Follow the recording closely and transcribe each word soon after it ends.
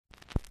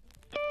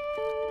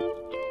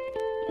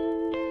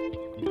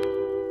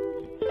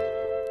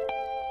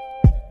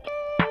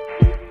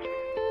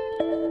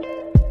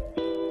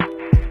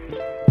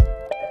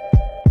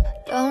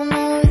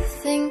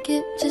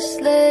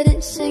just let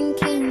it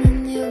sink in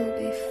and you'll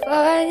be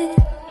fine.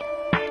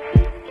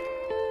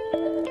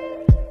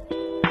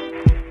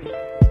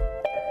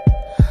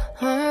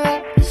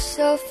 Unwrap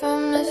yourself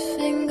from the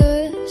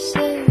fingers,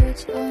 say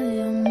what's on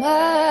your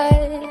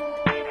mind.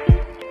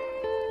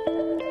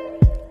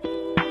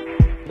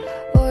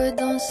 Or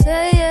don't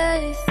say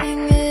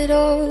anything at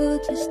all,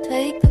 just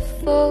take the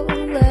fall.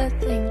 I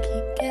think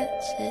he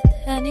gets it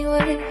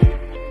anyway.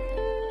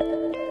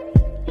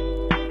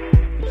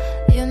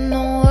 You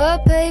know a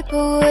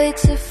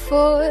paperweight's a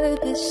Ford,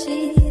 but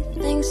she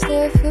thinks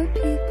they're for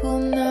people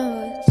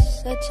now.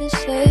 It's such a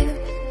shame.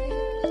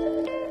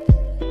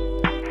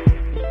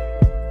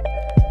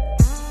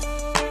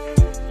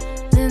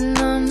 And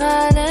I'm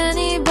not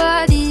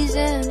anybody's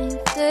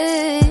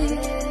anything,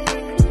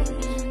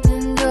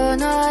 and you're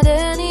not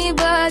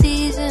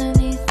anybody's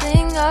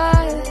anything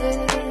either.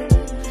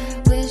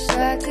 Wish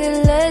I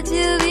could let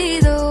you be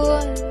the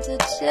one to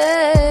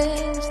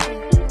change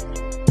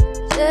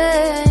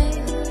that.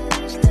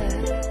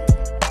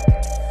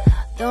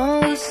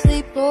 Don't we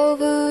sleep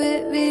over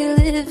it,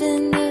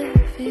 reliving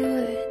every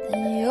word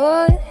in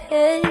your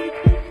head.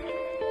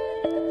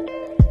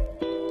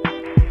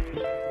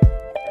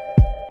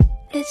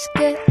 It's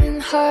getting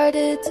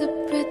harder to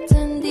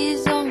pretend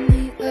he's on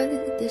the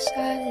other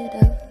side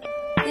of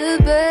the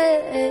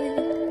bed.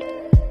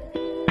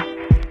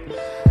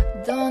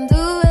 Don't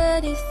do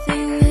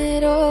anything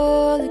at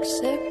all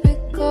except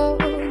recall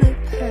the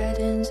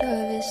patterns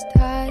of his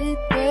tired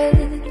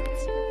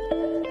breaths.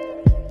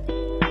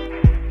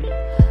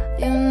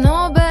 You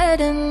know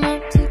better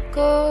not to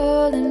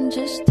call him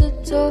just to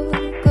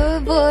talk,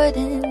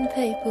 avoiding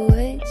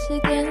paperweights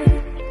again.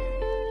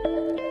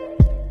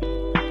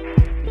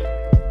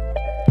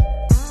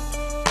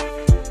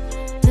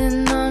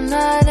 And I'm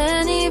not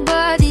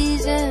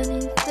anybody's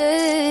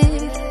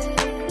anything,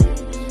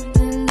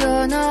 and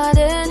you're not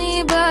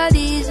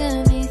anybody's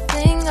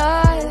anything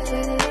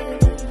either.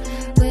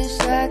 Wish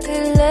I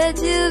could let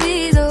you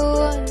be the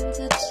one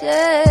to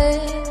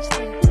change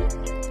that.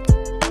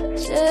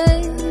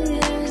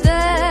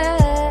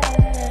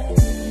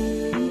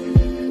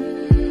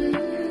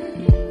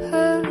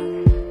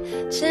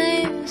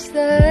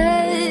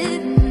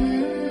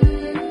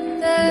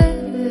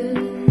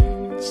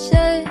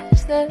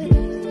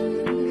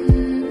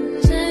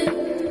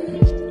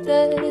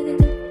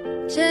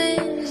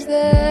 Change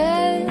that.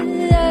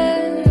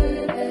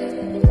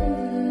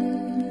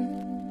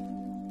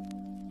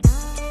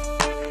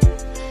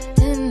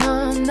 And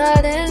I'm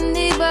not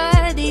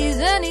anybody's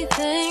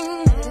anything,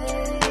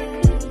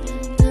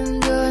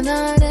 and you're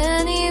not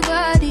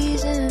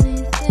anybody's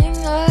anything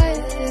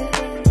either.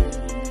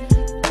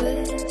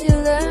 Would you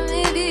let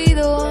me be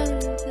the one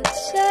to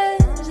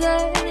change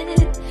that?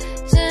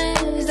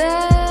 Change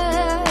that.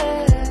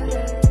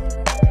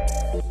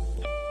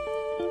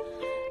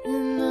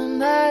 And I'm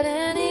not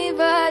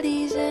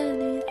anybody's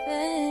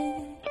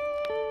anything,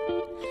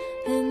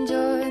 and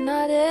you're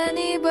not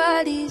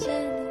anybody's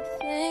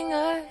anything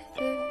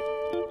either.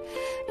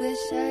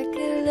 Wish I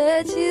could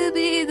let you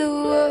be the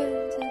one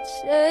to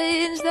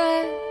change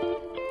that.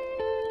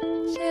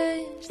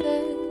 Change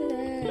that.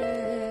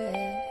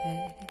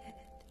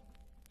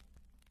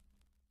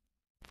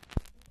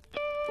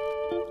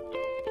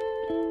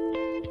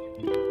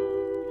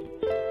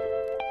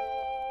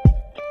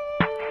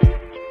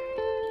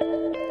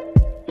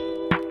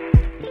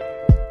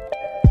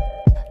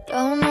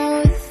 Don't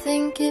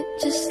overthink it,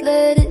 just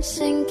let it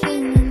sink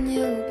in and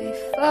you'll be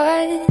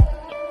fine.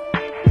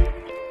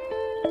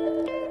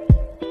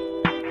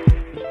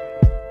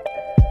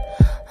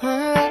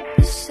 Unwrap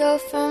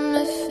yourself from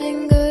the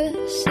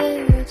fingers,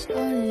 say what's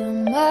on your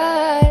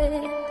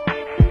mind.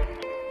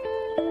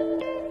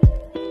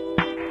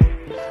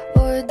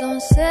 Or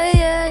don't say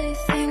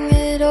anything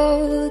at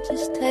all,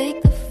 just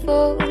take the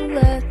fall.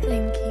 I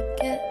think he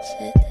gets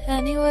it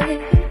anyway.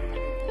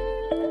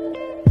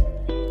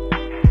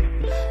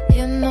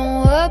 You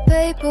know a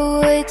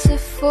paperweight's a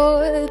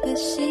Ford, but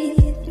she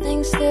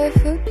thinks they're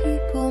for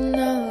people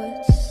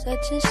now. It's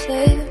such a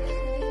shame.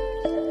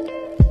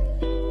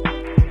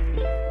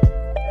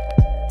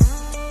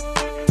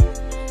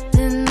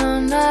 And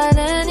I'm not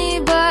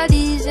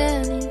anybody's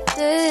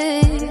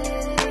anything,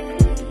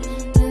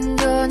 and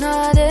you're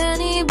not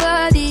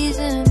anybody's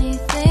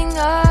anything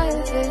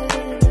either.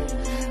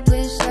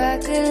 Wish I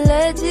could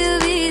let you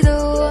be the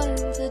one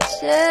to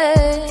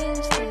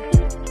change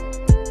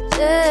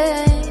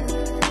that.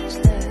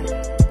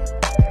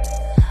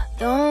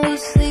 Don't we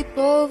sleep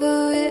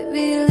over it,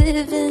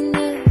 reliving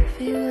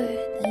every word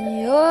in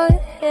your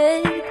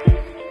head.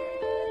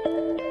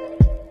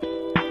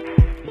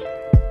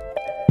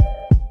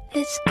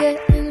 It's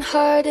getting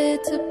harder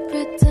to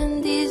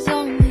pretend he's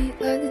on the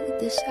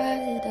other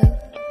side of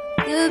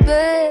the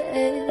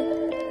bed.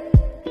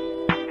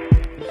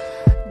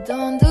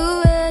 Don't do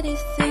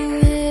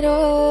anything at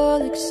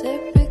all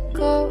except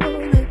recall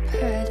the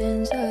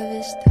patterns of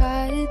his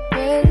tired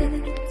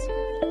breaths.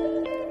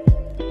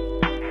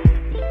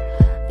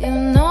 You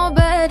know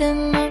better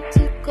not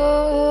to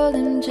call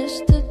him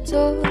just to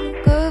talk,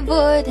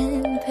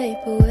 avoiding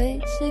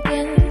paperweights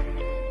again.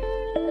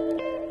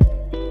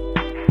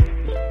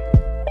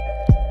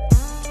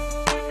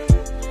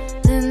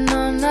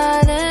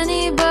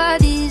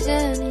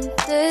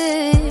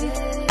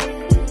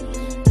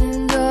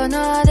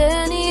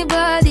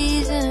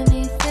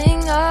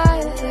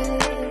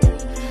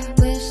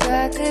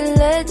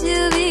 let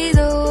you be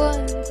the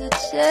one to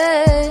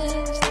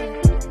change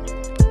that.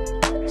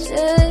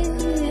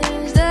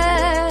 Change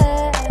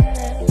that.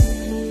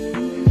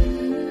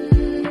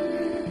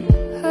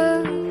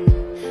 Oh,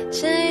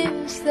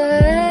 change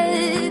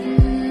that.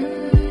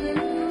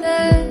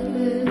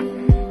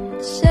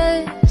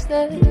 Change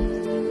that.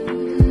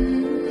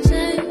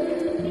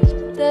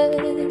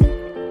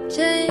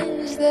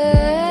 Change that.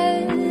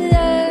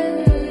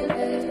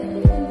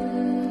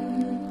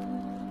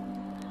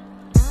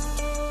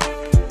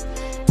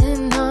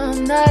 And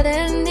I'm not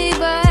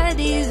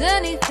anybody's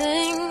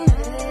anything,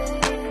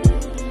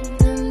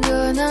 and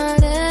you're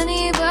not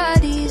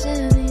anybody's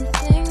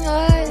anything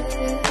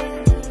either.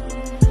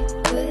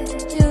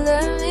 But you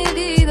let me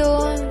be the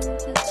one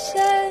to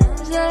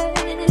change that.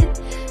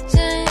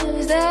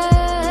 Change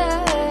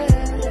that.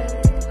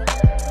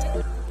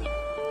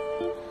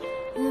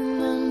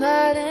 And I'm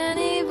not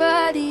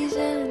anybody's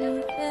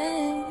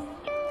anything,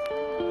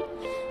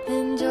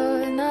 and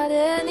you're not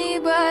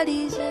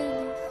anybody's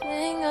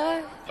anything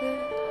either.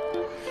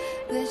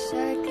 Wish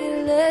I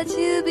could let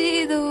you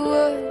be the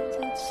one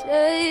to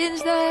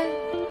change that.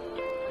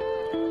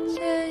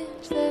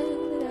 Change that.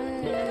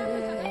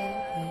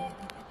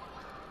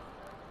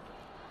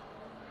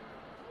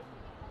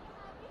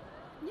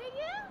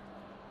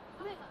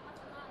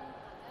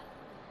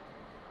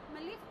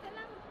 Malista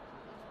lang.